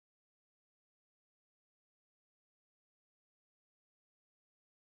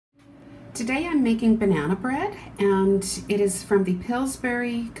Today I'm making banana bread, and it is from the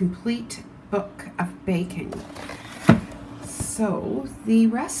Pillsbury Complete Book of Baking. So the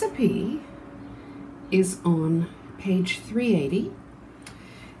recipe is on page 380,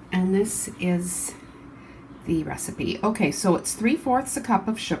 and this is the recipe. Okay, so it's 3/4 a cup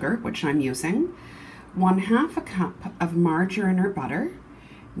of sugar, which I'm using, 1/2 a cup of margarine or butter.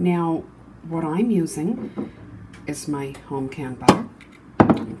 Now, what I'm using is my home canned butter.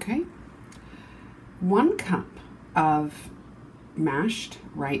 Okay. 1 cup of mashed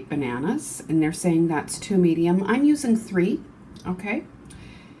ripe bananas, and they're saying that's 2 medium. I'm using 3, okay.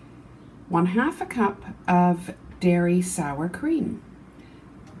 1/2 a cup of dairy sour cream.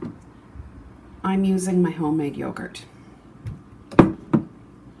 I'm using my homemade yogurt.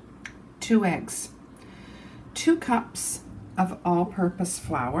 2 eggs. 2 cups of all-purpose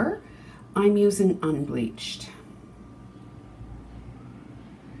flour. I'm using unbleached.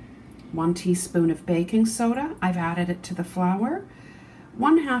 1 teaspoon of baking soda, I've added it to the flour.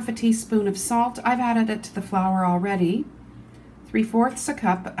 1/2 a teaspoon of salt, I've added it to the flour already. 3/4 a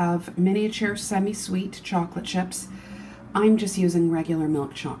cup of miniature semi-sweet chocolate chips. I'm just using regular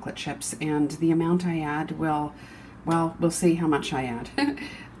milk chocolate chips, and the amount I add will, well, we'll see how much I add.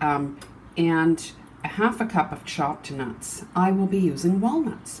 And 1/2 a cup of chopped nuts. I will be using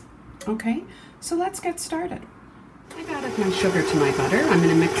walnuts. Okay, so let's get started. I've added my sugar to my butter. I'm going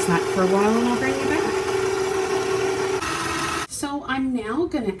to mix that for a while and I'll bring you back. So I'm now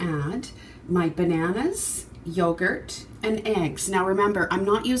going to add my bananas, yogurt, and eggs. Now remember, I'm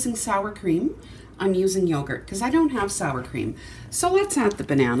not using sour cream. I'm using yogurt because I don't have sour cream. So let's add the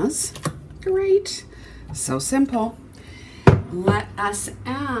bananas. Great. So simple. Let us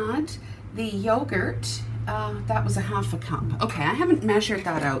add the yogurt. That was 1/2 a cup. Okay, I haven't measured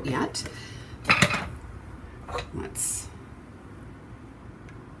that out yet.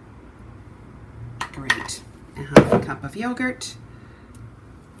 Great. 1/2 a cup of yogurt.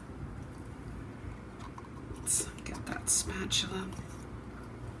 Let's get that spatula.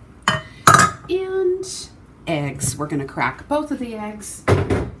 And eggs. We're going to crack both of the eggs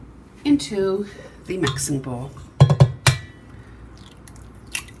into the mixing bowl.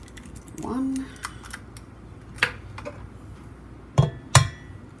 1.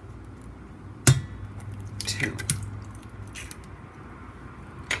 2.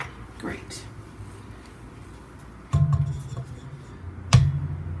 Great.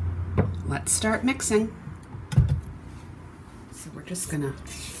 Let's start mixing. So we're just gonna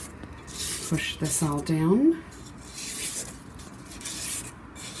push this all down.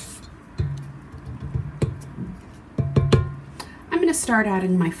 I'm gonna start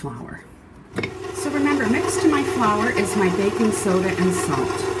adding my flour. So remember, mixed to my flour is my baking soda and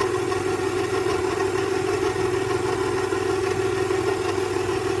salt.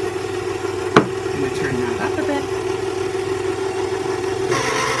 Turn that up a bit.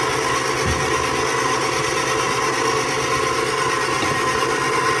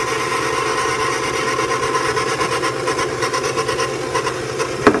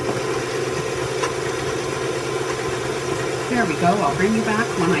 There we go. I'll bring you back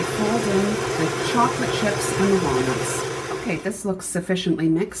when I fold in the chocolate chips and the walnuts. Okay, this looks sufficiently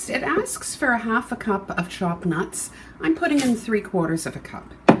mixed. It asks for 1/2 a cup of chopped nuts. I'm putting in 3/4 of a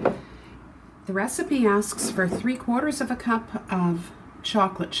cup. The recipe asks for 3/4 of a cup of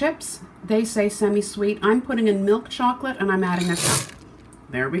chocolate chips. They say semi-sweet. I'm putting in milk chocolate and I'm adding a cup.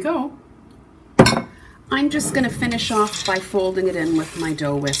 There we go. I'm just going to finish off by folding it in with my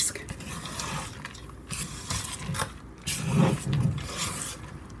dough whisk.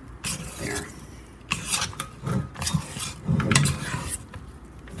 There.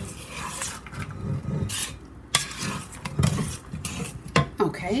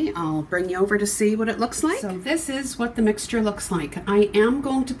 Okay, I'll bring you over to see what it looks like. So this is what the mixture looks like. I am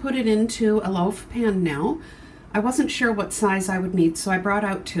going to put it into a loaf pan now. I wasn't sure what size I would need, so I brought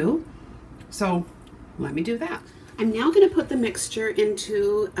out 2. So let me do that. I'm now going to put the mixture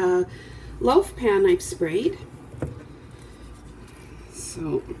into a loaf pan I've sprayed.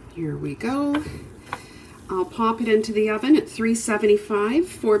 So here we go. I'll pop it into the oven at 375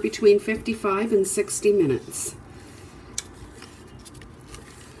 for between 55 and 60 minutes.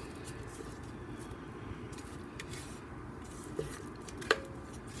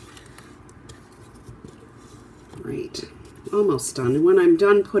 Right, almost done. And when I'm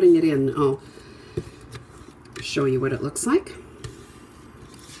done putting it in, I'll show you what it looks like.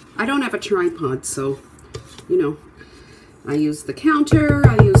 I don't have a tripod, so, you know, I use the counter,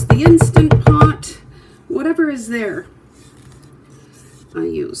 I use the Instant Pot, whatever is there, I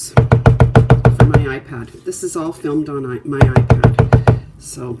use for my iPad. This is all filmed on my iPad.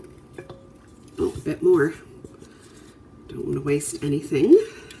 So Oh, a bit more. Don't want to waste anything.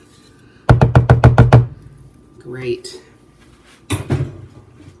 Great.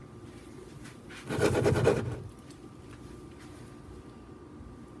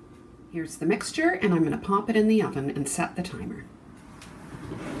 Here's the mixture, and I'm going to pop it in the oven and set the timer.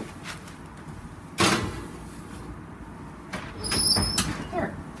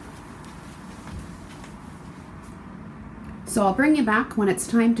 There. So I'll bring you back when it's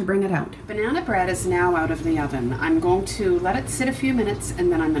time to bring it out. Banana bread is now out of the oven. I'm going to let it sit a few minutes,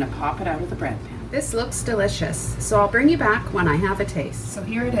 and then I'm going to pop it out of the bread pan. This looks delicious, so I'll bring you back when I have a taste. So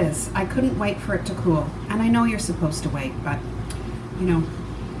here it is. I couldn't wait for it to cool, and I know you're supposed to wait, but you know,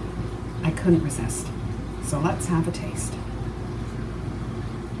 I couldn't resist. So let's have a taste.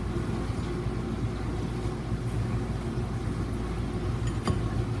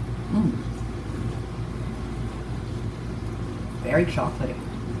 Very chocolatey.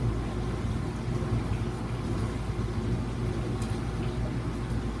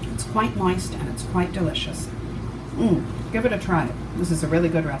 It's quite moist and it's quite delicious. Give it a try. This is a really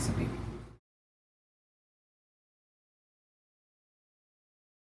good recipe.